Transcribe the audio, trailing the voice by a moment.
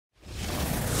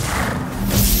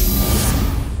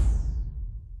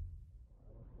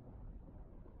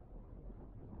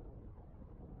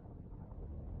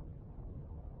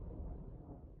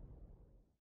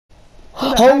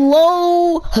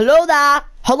Hello, hello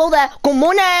there, good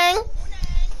morning.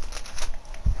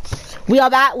 We are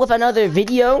back with another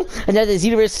video, another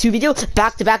Xenoverse 2 video,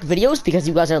 back-to-back videos, because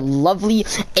you guys are lovely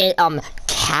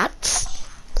cats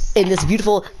in this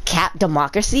beautiful cat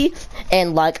democracy.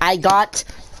 And like, I got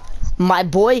my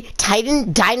boy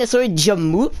Titan Dinosaur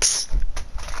Jamooks.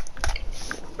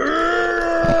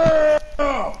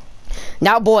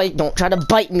 Now boy, don't try to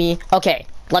bite me. Okay,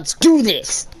 let's do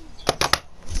this.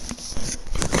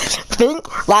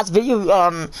 Last video,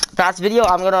 I'm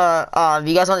gonna, if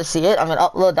you guys want to see it, I'm gonna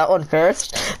upload that one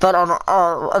first. But,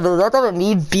 the result of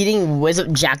me beating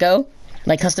Wizard Jacko,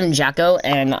 like custom Jacko,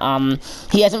 and,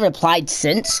 he hasn't replied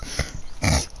since.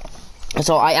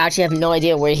 So I actually have no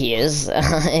idea where he is.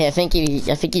 I think he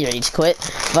rage quit.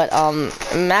 But,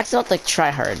 Max out like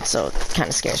try hard, so it kind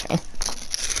of scares me.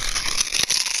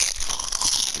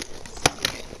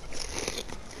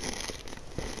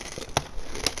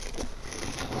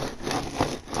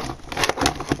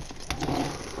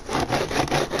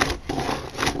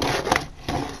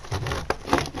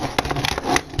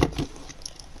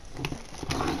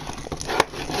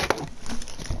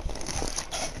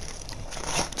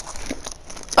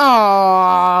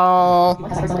 Oh.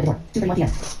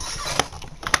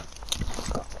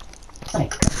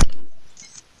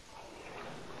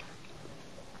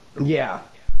 Yeah.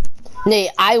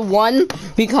 Nate, I won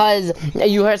because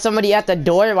you heard somebody at the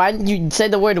door. Why didn't you say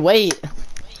the word wait?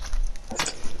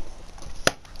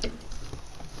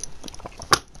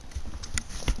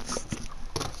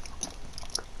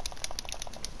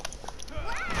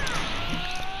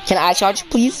 Can I charge,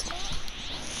 please?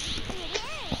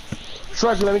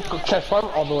 Sure, let me transform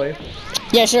all the way.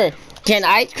 Yeah, sure. Can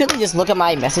I quickly just look at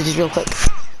my messages real quick?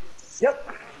 Yep.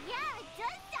 Yeah, it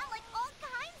does sound like all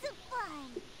kinds of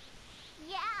fun.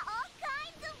 Yeah, all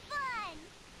kinds of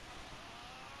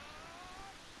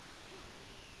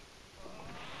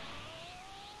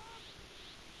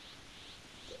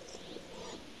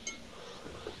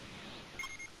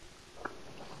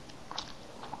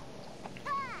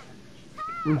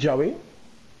fun. Joey?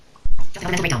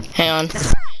 Hang on.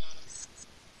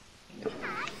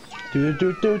 Do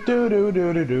do do do do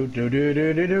do do do do do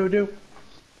do do do do.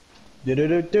 Do do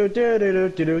do do do do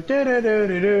do do do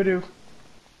do do do.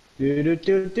 Do do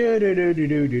do do do do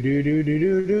do do do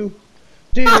do do.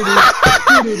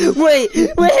 Wait,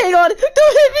 hang on!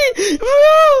 Don't hit me!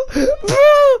 Bro!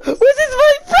 What's his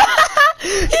mic?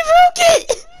 He broke it!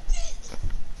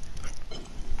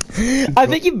 I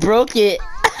think he broke it.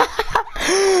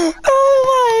 Oh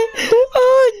my!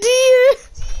 Oh dear!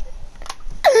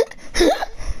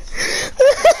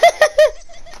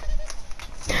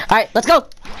 Alright, let's go!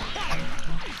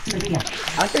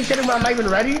 I think getting my mic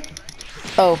ready.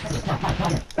 Oh.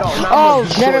 Oh,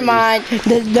 never mind.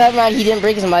 Never mind, he didn't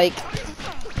break his mic.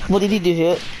 What did he do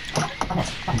here?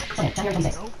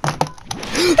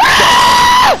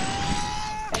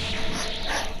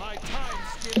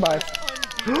 Bye.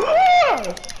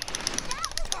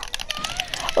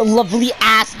 A lovely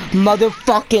ass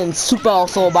motherfucking super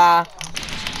soba.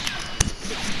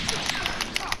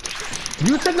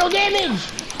 You took no damage!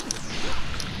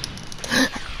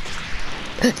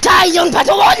 Die, young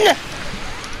Padawan!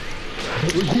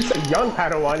 You said young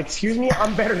Padawan, excuse me?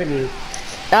 I'm better than you.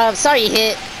 Sorry,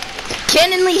 hit.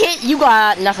 Cannonly hit, you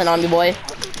got nothing on me, boy.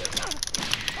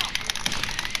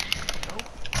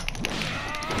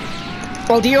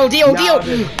 Oh dear, oh dear, oh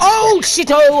dear! Oh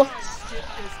shit, oh!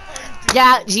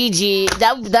 Yeah, GG.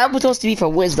 That was supposed to be for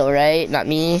Wiz though, right? Not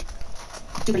me.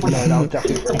 No, that was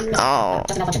definitely for you. Oh.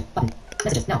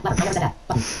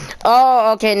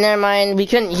 Oh, okay, never mind. We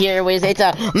couldn't hear Wiz. It's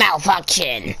a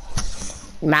malfunction.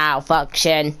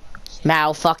 Malfunction.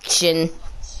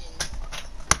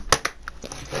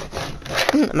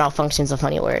 Malfunction's a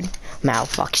funny word.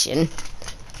 Malfunction.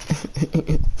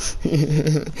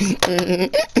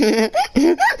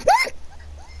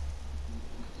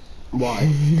 Why?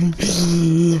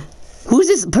 Who's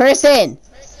this person?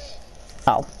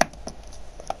 Oh.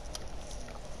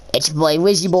 It's your boy,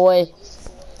 Wizzy boy.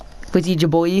 Wizzy your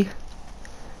boy.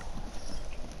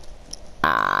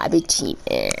 I be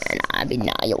teaming. I be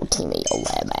not your teammate, oh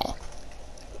man.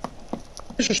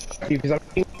 Because I'm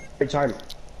eating every time.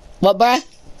 What, bruh?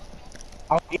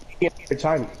 I'm eating every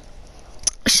time.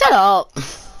 Shut up.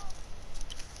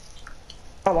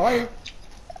 I'm lying.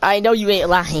 I know you ain't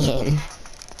lying.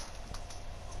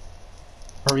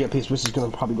 Hurry up, please. This is gonna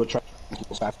probably go try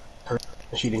her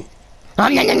cheating. No.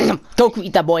 Goku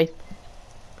eat that, boy.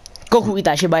 Goku eat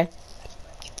that shit, boy.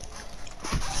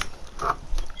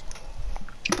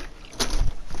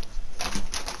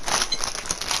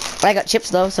 I got chips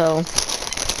though, so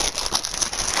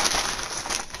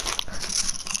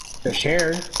The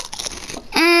shared.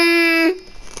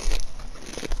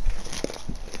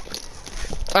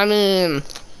 I mean,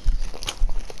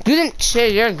 you didn't share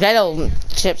your ghetto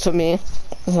chips with me,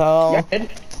 so. Yeah, I did.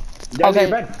 That was Okay.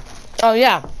 your bed. Oh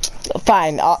yeah,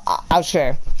 fine. I'll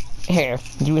share. Here,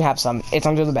 you have some. It's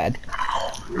under the bed.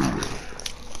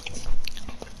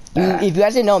 If you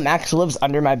guys didn't know, Max lives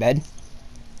under my bed,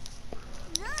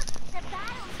 Look, the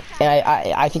battle's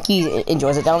and I think he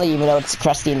enjoys it down there, even though it's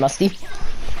crusty and musty.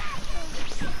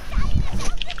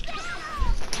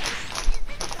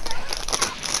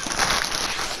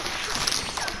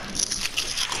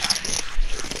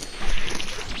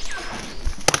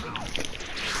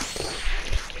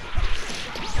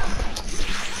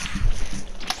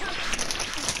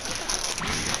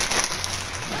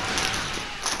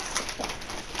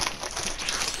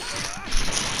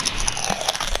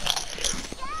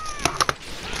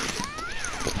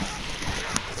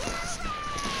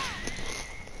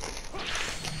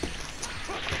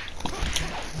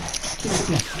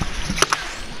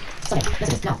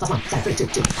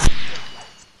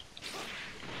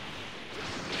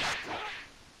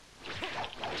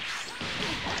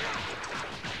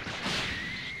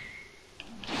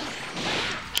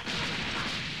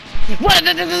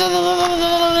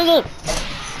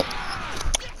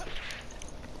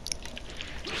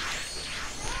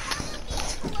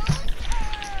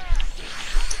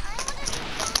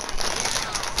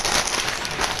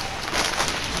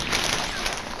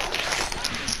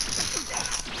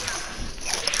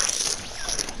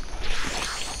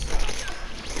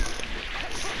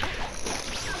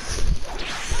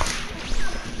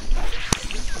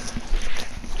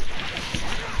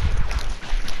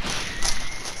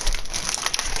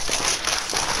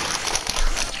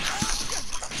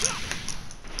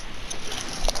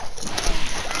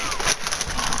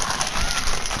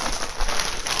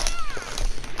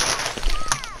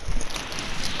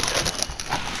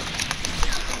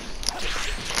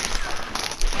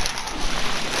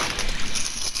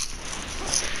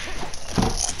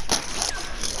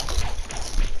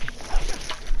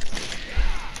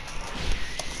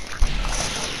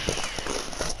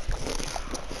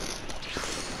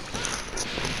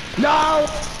 No!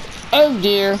 Oh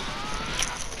dear.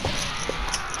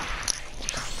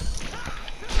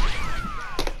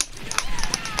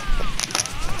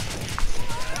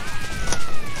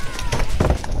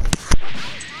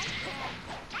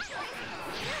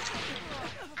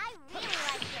 I really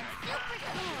like them. Super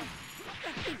cool.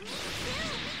 Me too,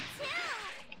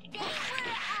 They were,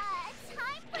 a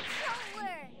time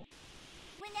patroller.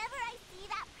 Whenever I see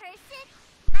that person,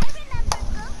 I remember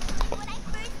Goku when I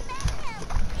first met him.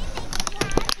 It makes me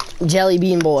happy. Jelly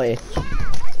Bean Boy. Yeah,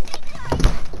 let's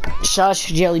make them our friends. Shush,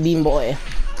 Jelly Bean Boy.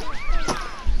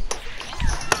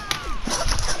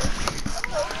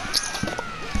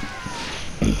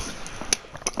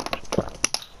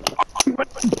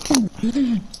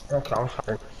 Okay, I'm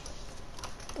sorry.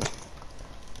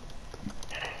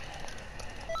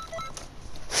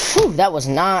 Whew, that was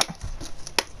not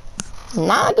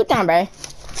a good time, bro.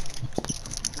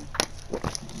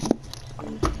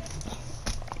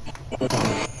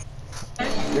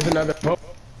 There's another boat.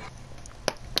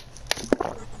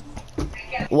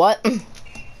 What?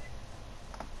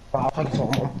 I'll take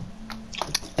some more.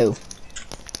 Oh.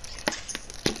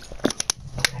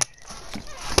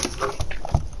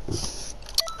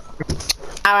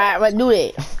 Alright, let's do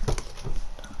it.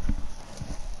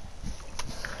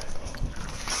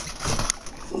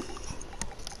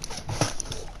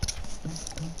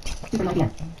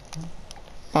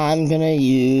 I'm gonna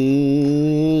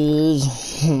use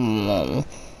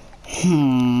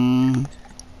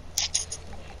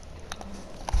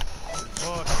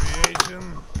For creation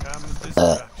comes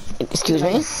destruction. excuse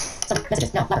me?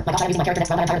 Messages. No, letter. My gosh, I'm using my character next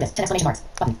round. I'm tired of this. 10 exclamation marks.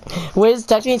 Button. Wiz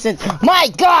text me and said, my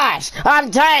gosh! I'm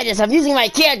tired of this. I'm using my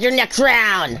character next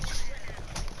round.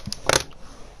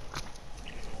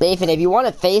 Nathan, if you want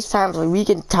to FaceTime so we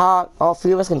can talk, all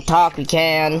three of us can talk, we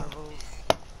can.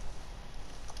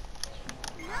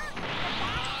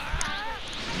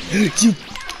 You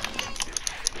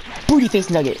booty face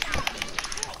nugget.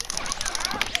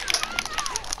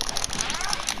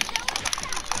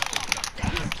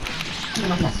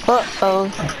 Uh-oh.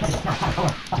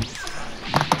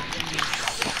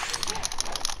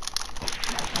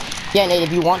 Yeah, Nate,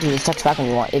 if you want to, just text back when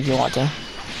you want, if you want to.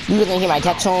 You can hear my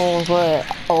text tones for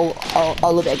a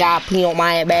little bit, guy, please don't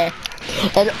mind, man.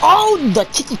 And oh, the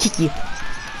chicky.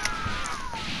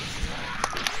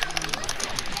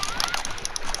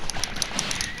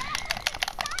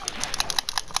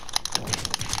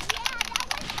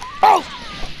 Oh!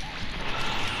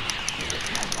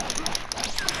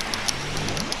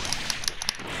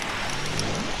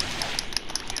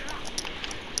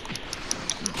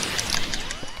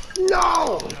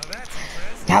 No!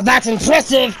 Now that's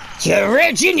impressive! You're a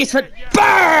rare genius, but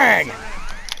burn!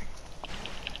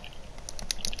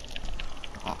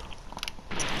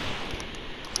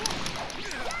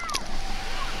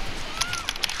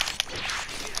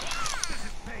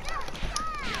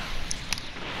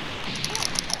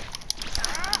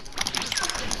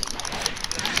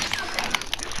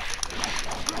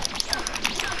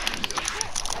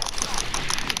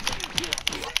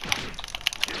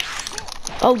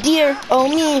 Oh dear, oh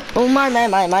me, oh my,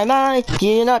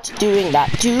 you're not doing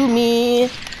that to me.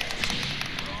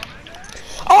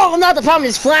 Oh, now the problem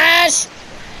is Flash!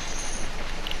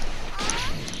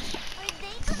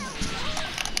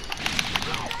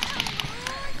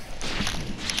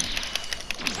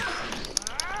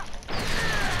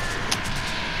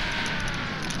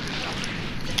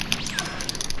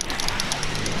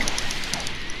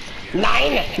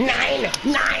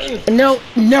 Nine!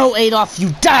 No, Adolf, you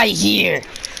die here!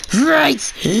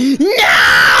 Right!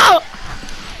 No!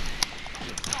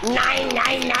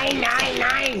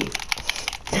 Nine!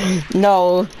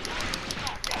 No.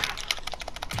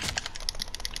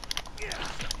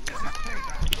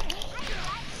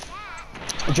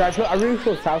 I really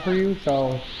feel sad for you,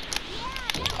 so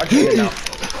I'll do it now.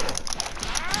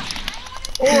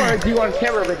 Or do you want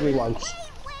camera with me once?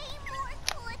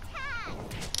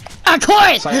 Of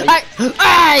course!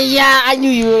 Yeah, I knew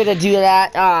you were gonna do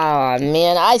that. Aw,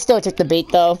 man, I still took the bait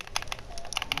though.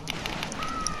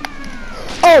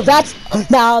 Oh, that's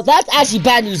actually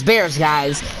bad news bears,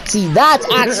 guys. See, that's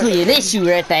actually an issue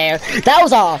right there. That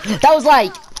was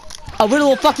like a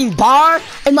little fucking bar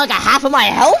and like a half of my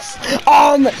health.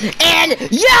 And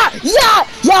yeah,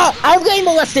 I'm getting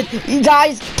molested. You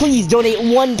guys, please donate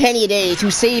 1 penny a day to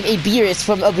save a Beerus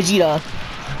from a Vegeta.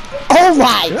 Oh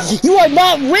my! You are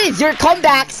not with your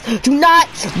comebacks! Do not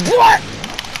work!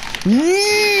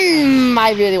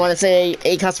 I really want to say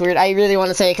a cuss word. I really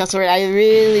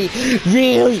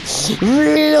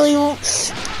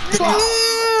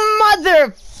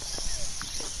mother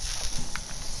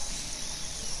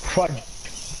Fudge.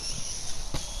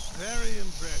 Very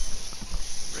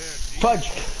impressive. Fudge.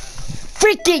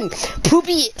 freaking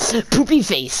poopy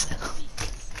face.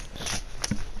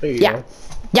 There you Yeah. go.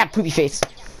 Yeah, poopy face.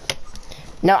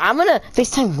 Now I'm gonna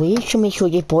FaceTime Wade to make sure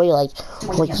your boy like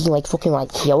he can like fucking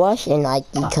like kill us and like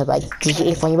he could like do it in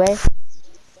a funny way.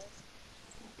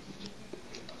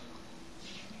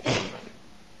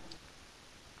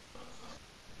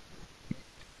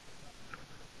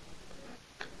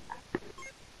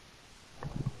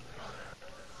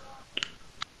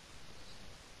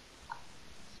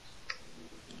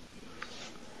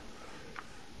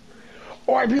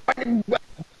 Or be like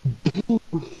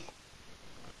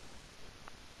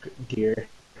dear.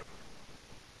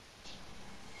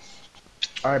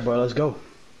 Alright, boy, let's go.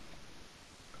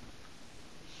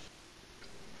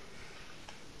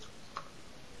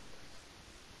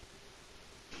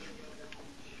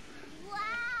 Wow!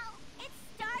 It's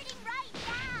starting right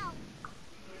now!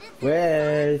 This is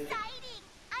Well. so exciting!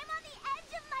 I'm on the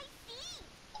edge of my seat!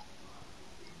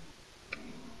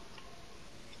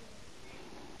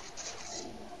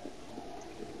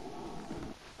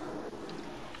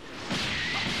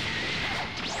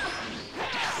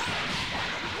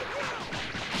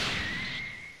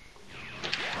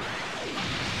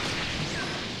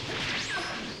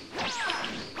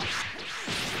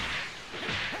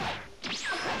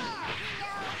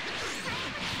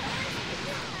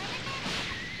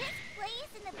 This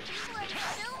place and the people are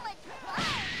so much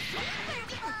fun! Super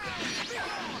fun!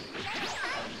 Next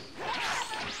time, let's have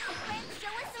our new friends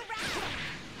show us around!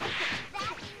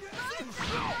 That means loads of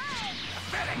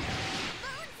fun!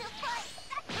 Loads of fun!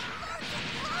 That's loads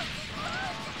of fun!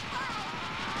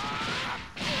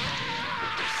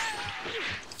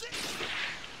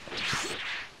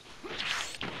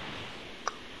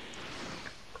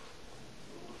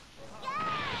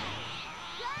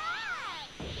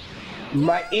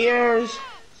 My ears.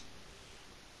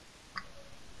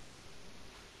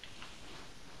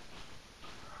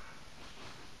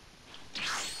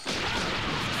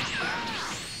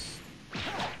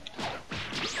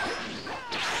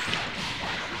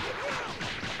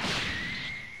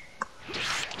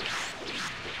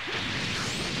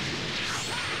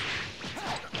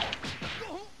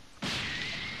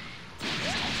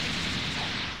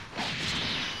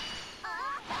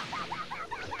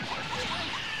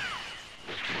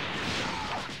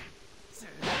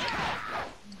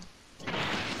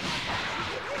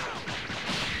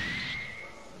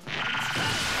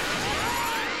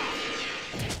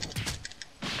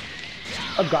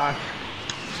 Oh gosh.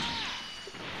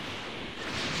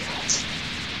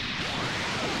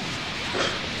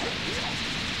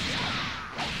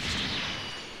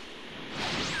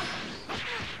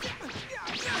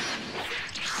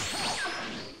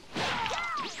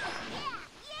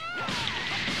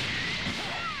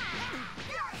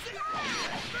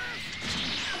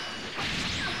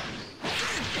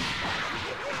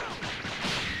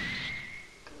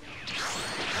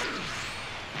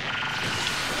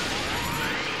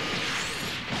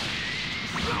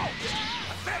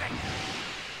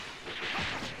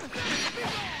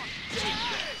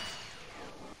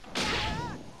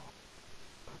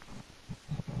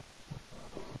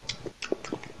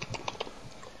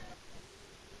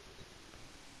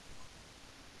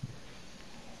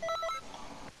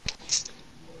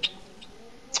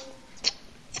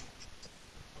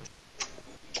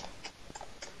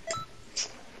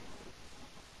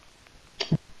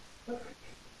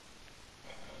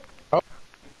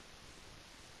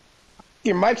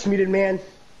 Your mic's muted, man.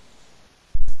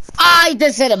 I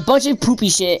just said a bunch of poopy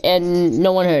shit and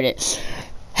no one heard it.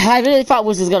 I really thought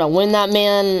Wiz was gonna win that,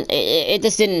 man. It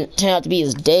just didn't turn out to be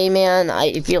his day, man.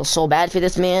 I feel so bad for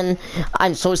this man.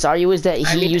 I'm so sorry, Wiz, that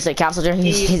he used the capsule during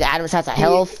his Adam's has a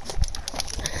health.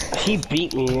 He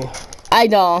beat me. I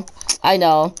know.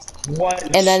 Once.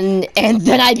 And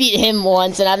then I beat him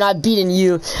once, and I'm not beating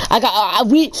you.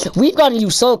 We've gotten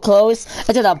you so close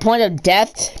to the point of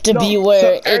death to be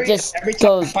where it just every time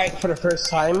goes. I fight for the first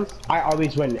time, I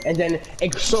always win, and then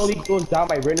it slowly goes down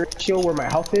my win ratio where my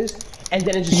health is, and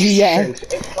then it just shrinks.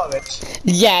 It plummets.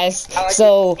 Yes. I like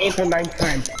So 8th or 9th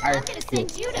time.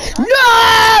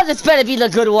 no, this better be the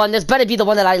good one. This better be the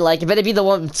one that I like. It better be the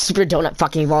one with super donut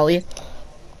fucking volley.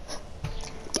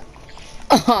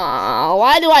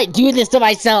 Why do I do this to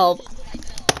myself?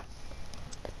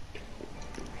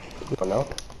 I don't know.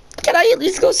 Can I at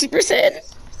least go Super Saiyan?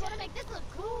 Gotta make this look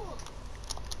cool.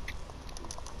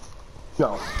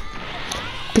 No.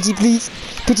 Pidgey, please.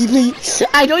 Pidgey, please.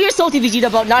 I know you're salty, Vegeta,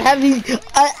 about not having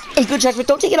a good chance, but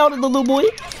don't take it out on the little boy.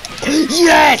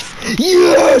 Yes!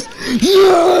 Yes!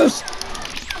 Yes!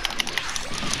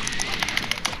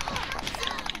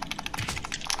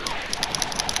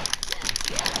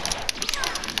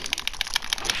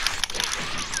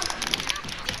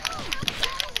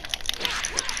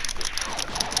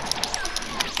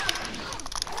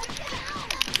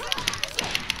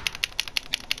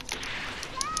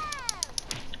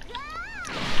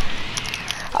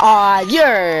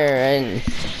 You're...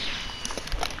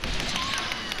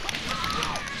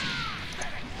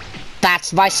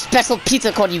 That's my special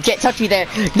pizza code. You can't touch me there.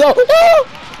 No! No!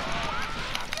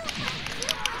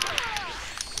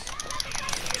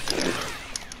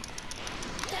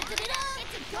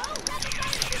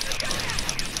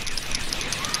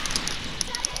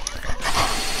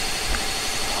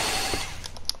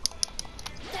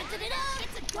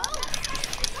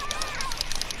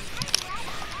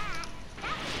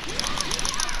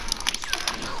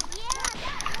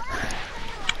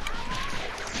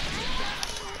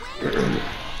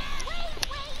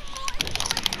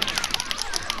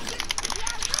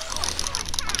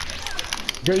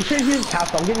 Yo, you should use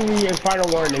capsule. I'm giving you a final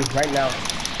warning right now.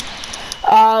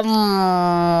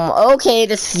 Okay,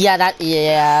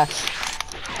 yeah.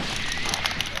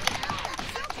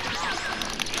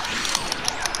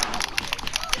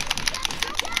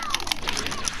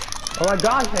 Oh my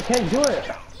gosh, I can't do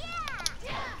it.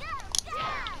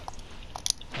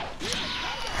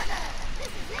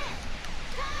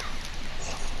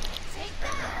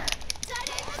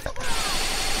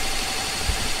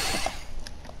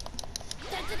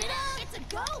 It's a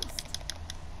ghost.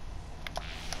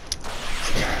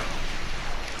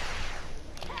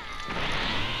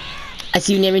 I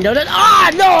see you naming donut.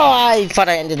 Ah, no! I thought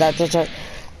I ended that. That's right.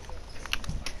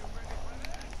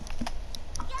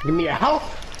 Give me a health.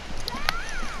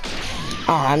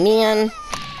 Aw, man.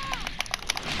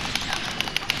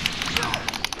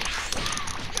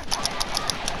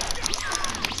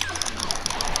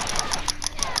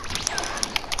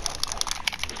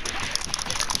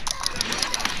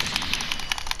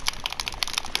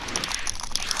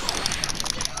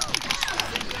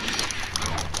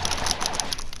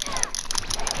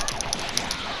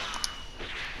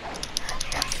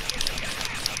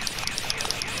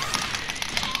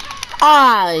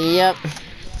 Ah, yep.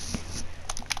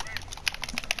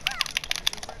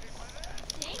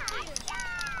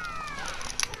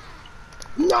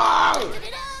 No!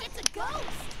 It's a ghost.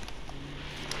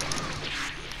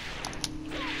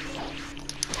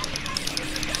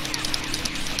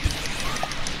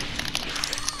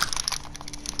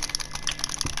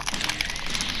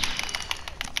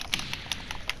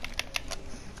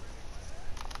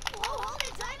 Whoa, hold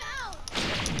it, time out.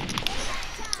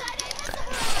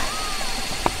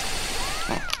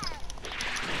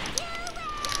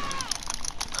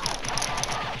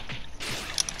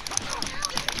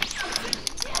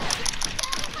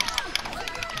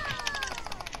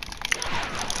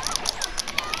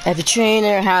 Every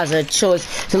trainer has a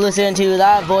choice to listen to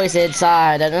that voice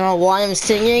inside. I don't know why I'm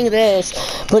singing this,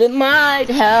 but it might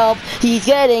help. He's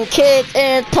getting kicked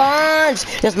and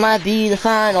punched. This might be the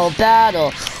final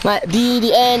battle. Might be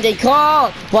the ending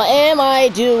call. What am I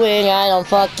doing? I don't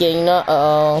fucking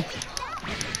know.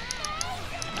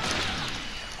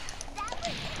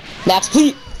 Max,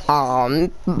 please.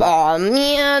 Aw,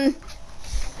 man.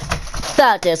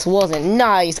 That just wasn't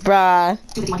nice, bruh.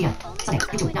 2:51 p.m. Sunday,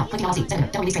 YouTube, now, clicking on LC, Senator,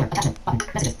 double release trailer, attachment, button,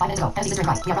 messages, 5 minutes ago, MC Sister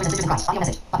Christ, we are running Sister Christ, audio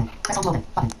message, button, press hold to open,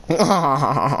 button.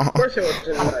 Of course it was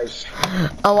nice.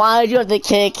 Why did you have to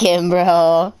kick him,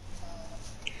 bro?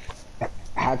 I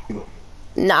had to.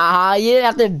 Nah, you didn't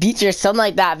have to beat your son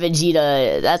like that,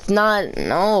 Vegeta. That's not,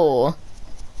 no.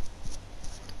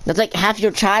 That's like half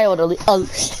your child.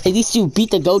 At least you beat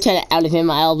the Goten out of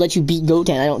him. I'll let you beat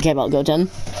Goten. I don't care about Goten.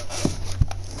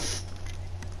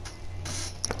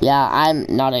 Yeah, I'm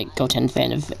not a Goten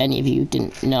fan. If any of you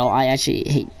didn't know, I actually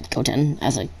hate Goten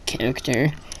as a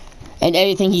character. And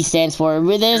everything he stands for.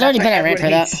 There's already been a rant for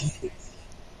that.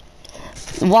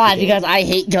 Why? Because I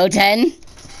hate Goten?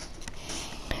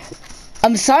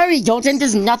 I'm sorry, Goten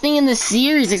does nothing in the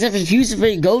series except refuse to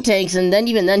fight Gotenks, and then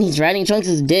even then he's riding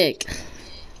Trunks' dick.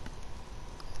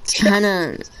 It's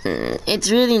kinda...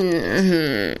 it's really...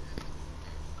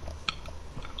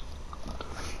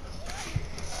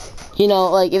 You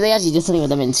know, like, if they actually did something with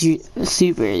them in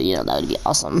Super, you know, that would be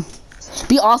awesome.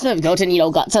 Be awesome if Goten, you know,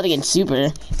 got something in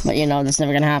Super, but, you know, that's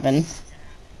never gonna happen.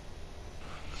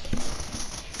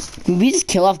 Can we just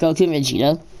kill off Goku and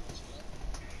Vegeta?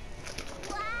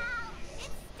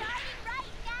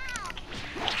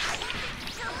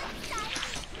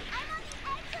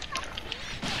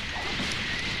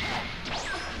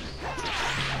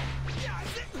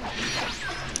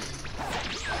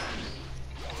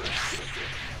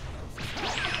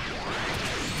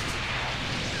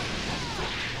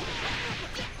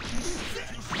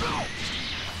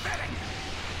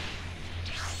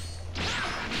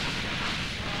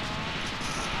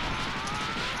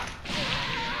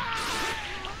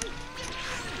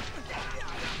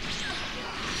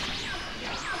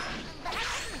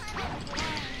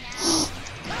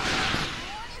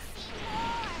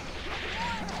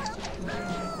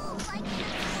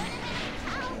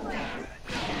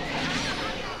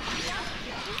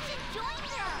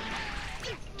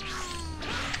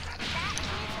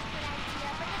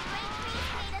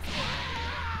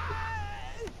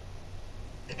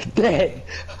 Dang.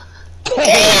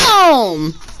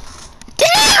 Damn!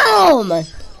 Damn!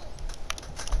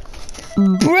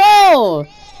 Bro!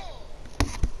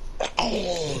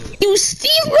 You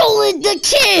steamrolling the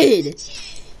kid!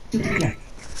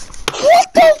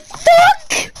 What the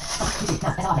fuck?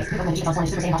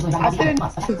 I didn't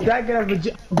that good of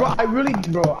Vegeta. Bro, I really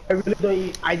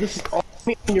don't. I just all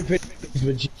me in your video is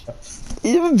Vegeta.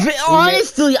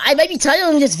 Honestly, I might be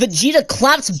telling you this, Vegeta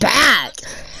claps back.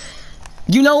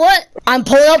 You know what? I'm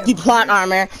pulling up the plot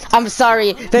armor. I'm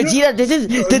sorry, Vegeta.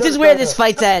 This is where this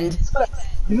fights end.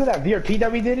 You know that VRP that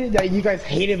we did? That you guys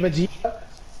hated Vegeta?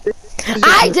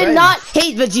 I did not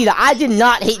hate Vegeta. I did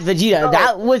not hate Vegeta. No,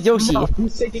 that was Yoshi. No,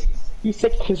 he's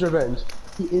taking his revenge.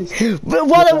 He is. But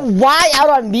well, why out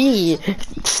on me?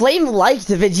 Flame liked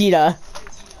Vegeta.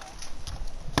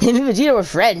 Him and Vegeta were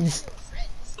friends.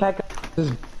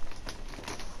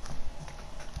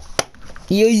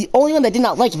 The only one that did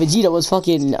not like Vegeta was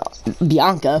fucking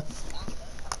Bianca.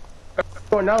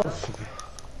 Everyone else.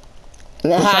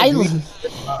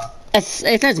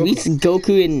 If that's Whis,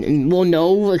 Goku, and well,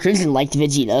 no, Crimson liked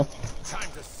Vegeta. Time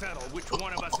to settle which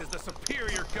one of us is the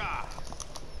superior god.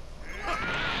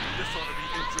 This ought to be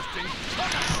interesting.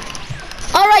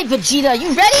 All right, Vegeta,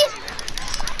 you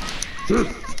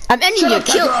ready? I'm ending your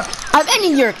kill. I'm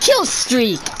ending your kill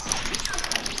streak.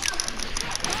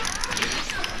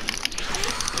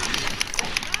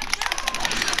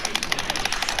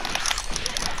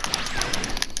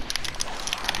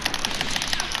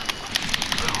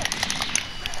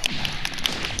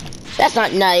 That's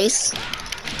not nice.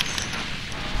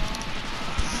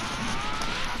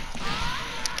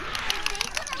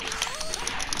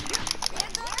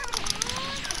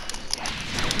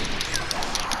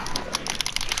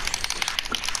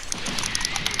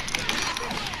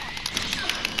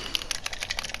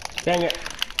 Dang it.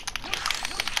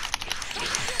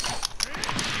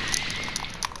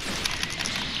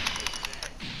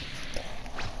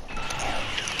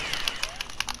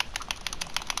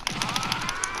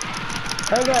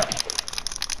 Hang up.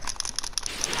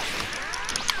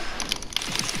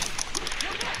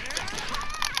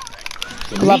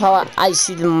 Love how I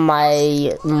see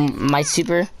my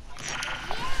super.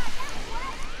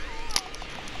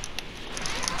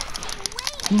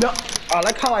 No, I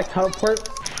like how I teleport.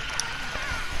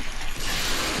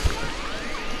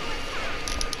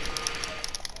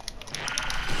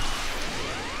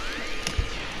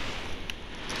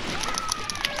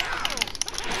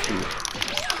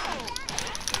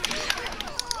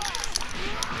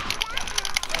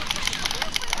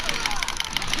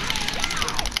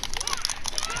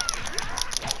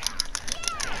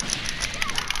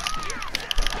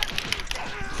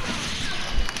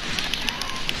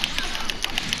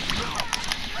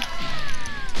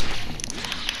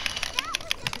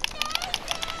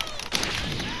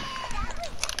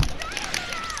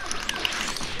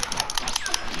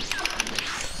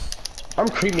 I'm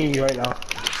creaming you right now.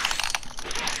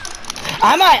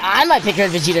 I might pick her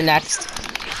Vegeta next.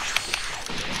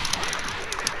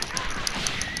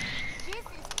 This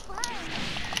is fun.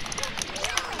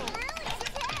 Really, really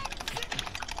intense.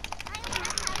 I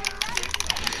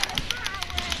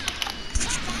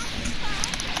want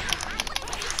to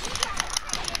have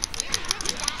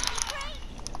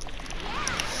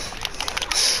another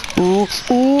superpower. That's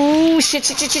fun. Ooh, shit,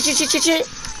 shit, shit, shit, shit, shit, shit.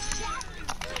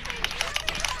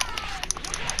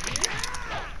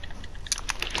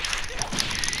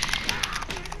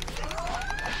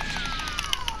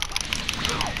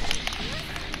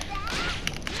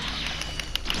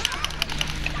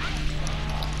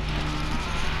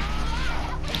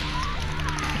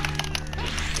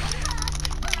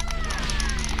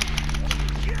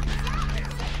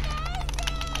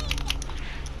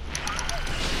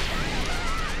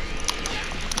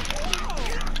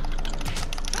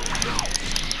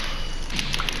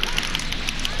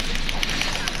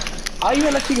 I'll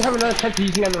even let you have another attempt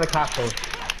using another castle.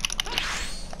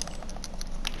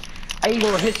 I ain't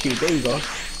gonna hit you. There you go.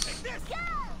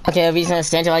 Okay, are we just gonna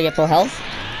stand till I get full health?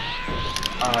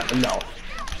 No.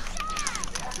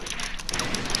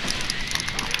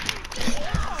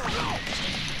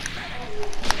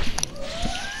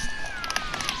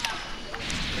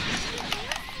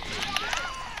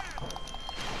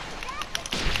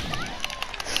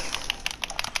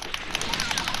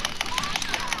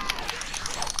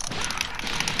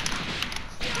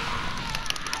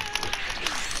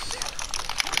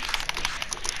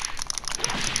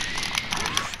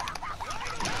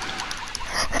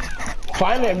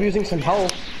 Finally, I'm using some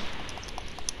health.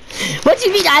 What do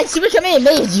you mean? I super command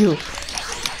made you.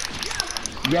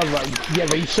 Yeah,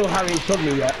 but you still haven't killed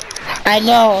me yet. I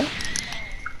know.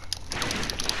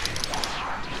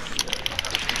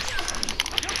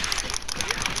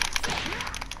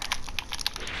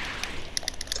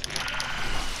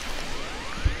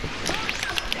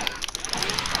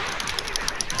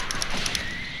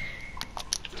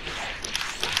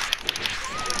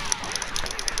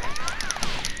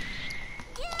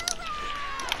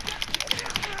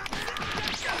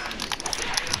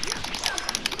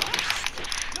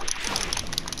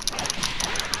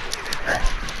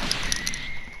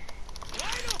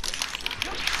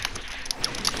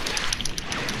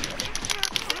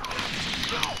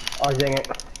 Oh, dang it.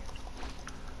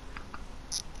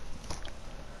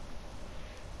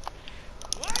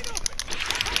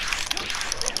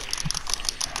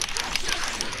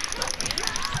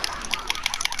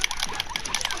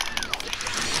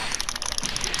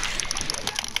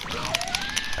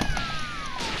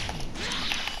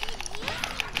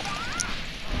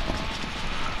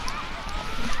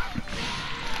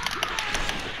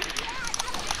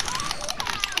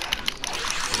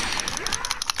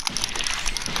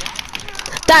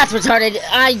 That's retarded.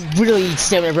 I really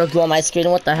stamina broke you on my screen.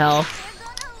 What the hell?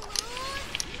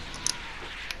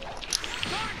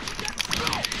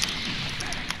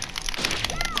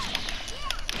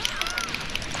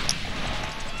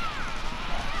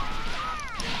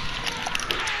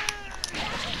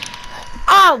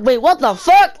 Ah, wait, what the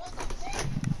fuck?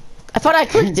 I thought I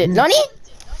clicked it. Nani?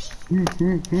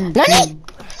 Nani?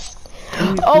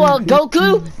 Oh well,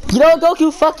 Goku. You know,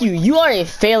 Goku, fuck you. You are a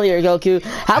failure, Goku.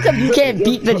 How come you can't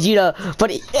beat Vegeta?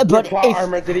 But Plot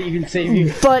armor didn't even save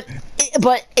you.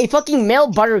 but a fucking male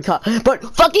Buttercup. But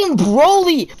fucking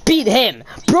Broly beat him.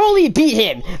 Broly beat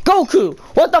him. Goku,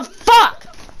 what the fuck?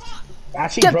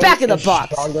 Actually, Get Broly back in the is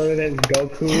box. Stronger than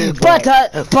Goku.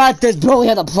 But does Broly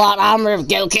have the plot armor of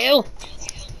Goku?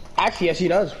 Actually, yes, he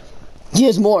does. He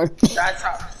has more.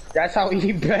 That's how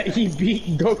he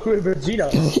beat Goku and Vegeta.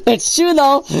 It's true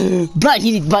though, but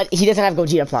he doesn't have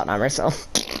Gogeta plot armor, so.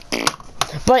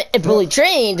 But if Broly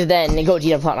trained, then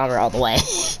Gogeta plot armor all the way.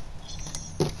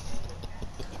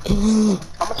 I'm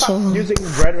gonna stop using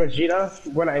Red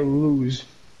Vegeta when I lose.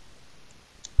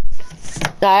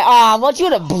 I want you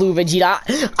to blue Vegeta.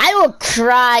 I will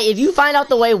cry if you find out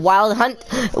the way Wild Hunt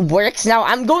works. Now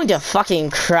I'm going to fucking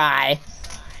cry.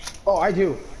 Oh, I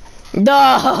do.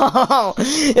 No,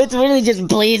 it's really just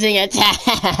blazing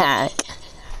attack.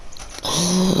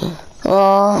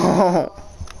 Oh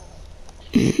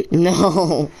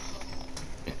no,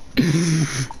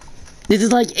 this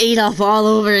is like Adolf all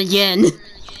over again.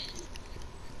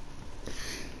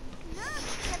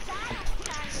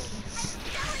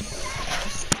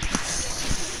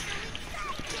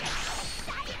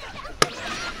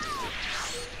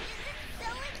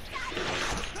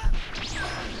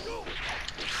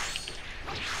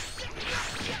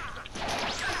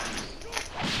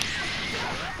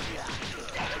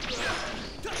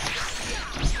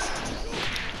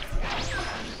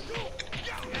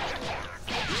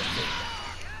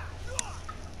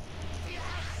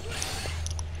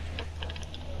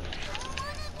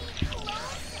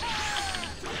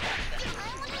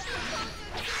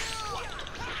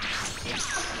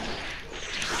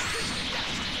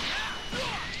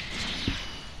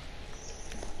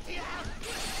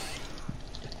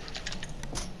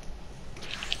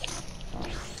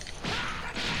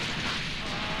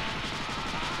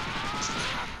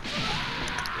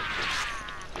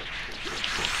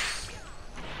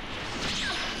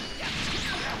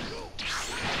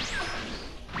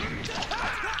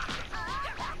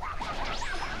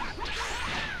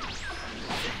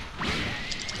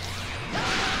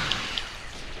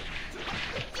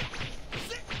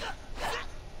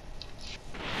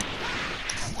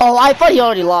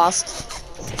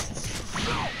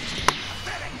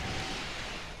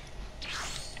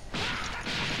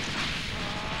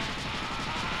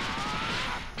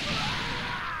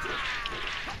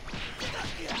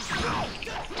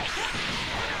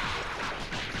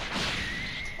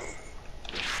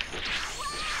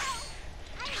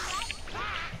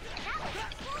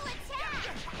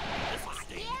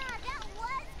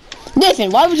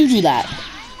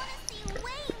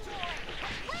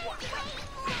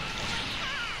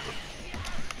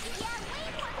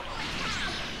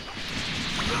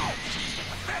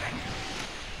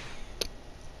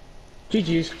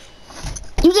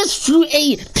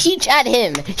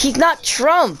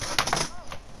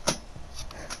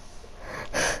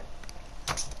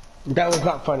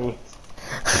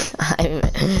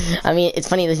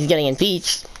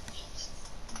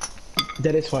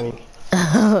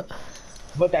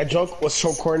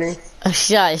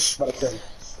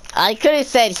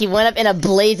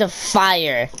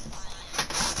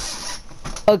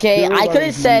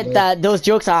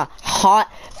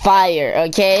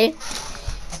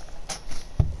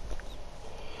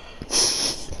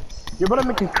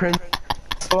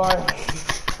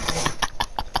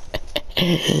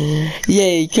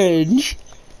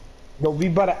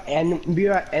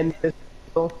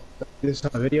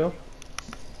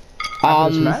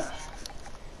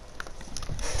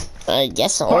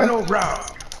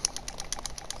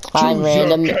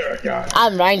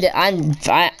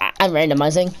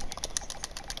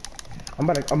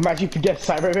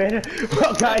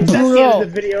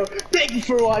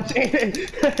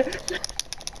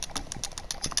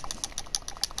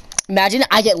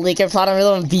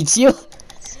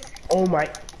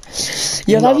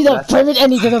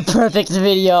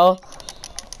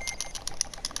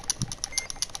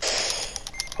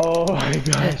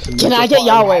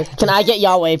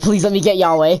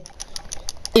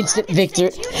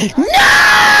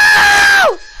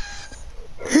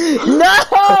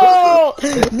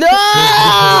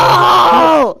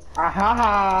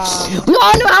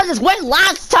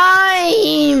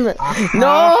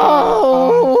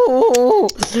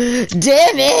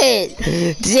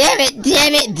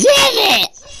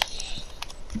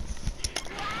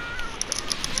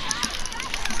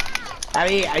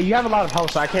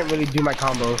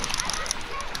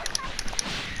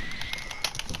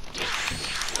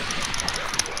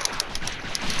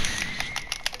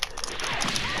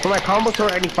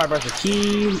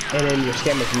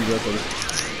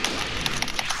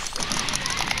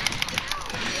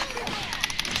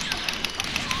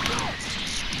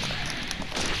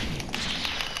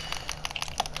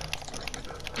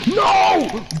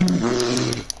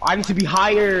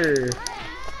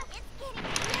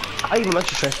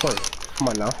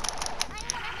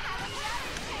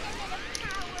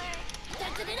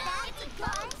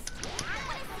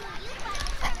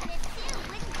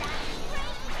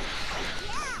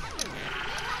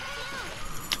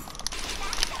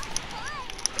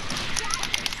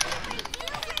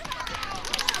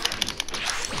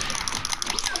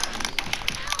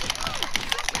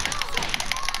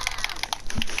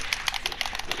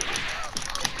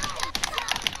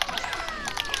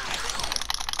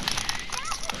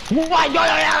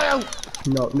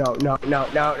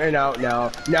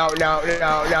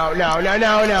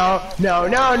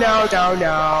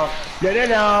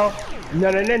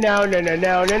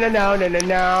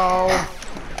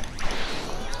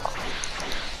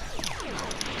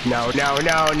 No, no,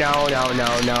 no, no, no,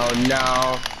 no, no,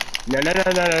 no. No, no,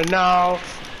 no, no, no, no.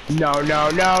 No, no,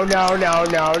 no, no, no,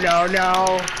 no, no,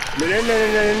 no. No, no, no,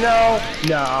 no, no,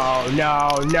 no. No, no,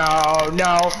 no, no,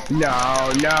 no,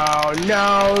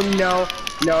 no, no.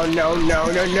 No, no,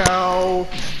 no, no, no.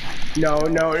 No, no,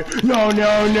 no,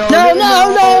 no, no, No, no, no,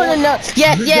 no, no, no.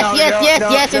 Yes, yes, No, yes, no, yes, no,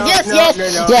 yes, no, yes, no, yes, no,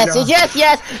 no, yes, no. yes,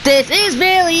 yes. This is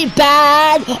really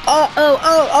bad. Oh, oh,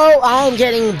 oh, oh, I'm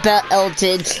getting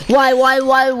belted.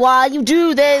 Why you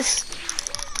do this?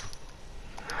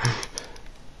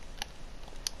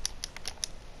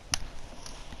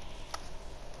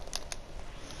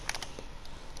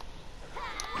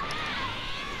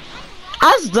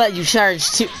 I was let you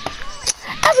charge too.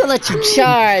 I was gonna let you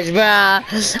charge,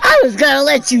 bruh. I was gonna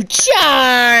let you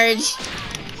charge.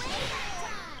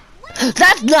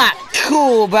 That's not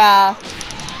cool, bruh.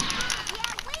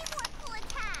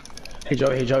 Hey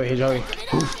Joey, hey Joey, hey Joey.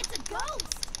 It's a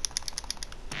ghost.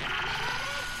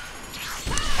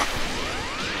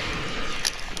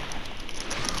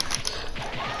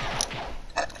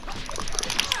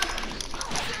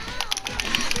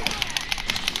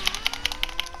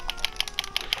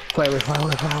 Wait.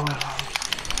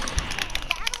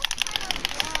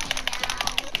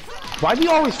 Why do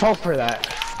you always fall for that?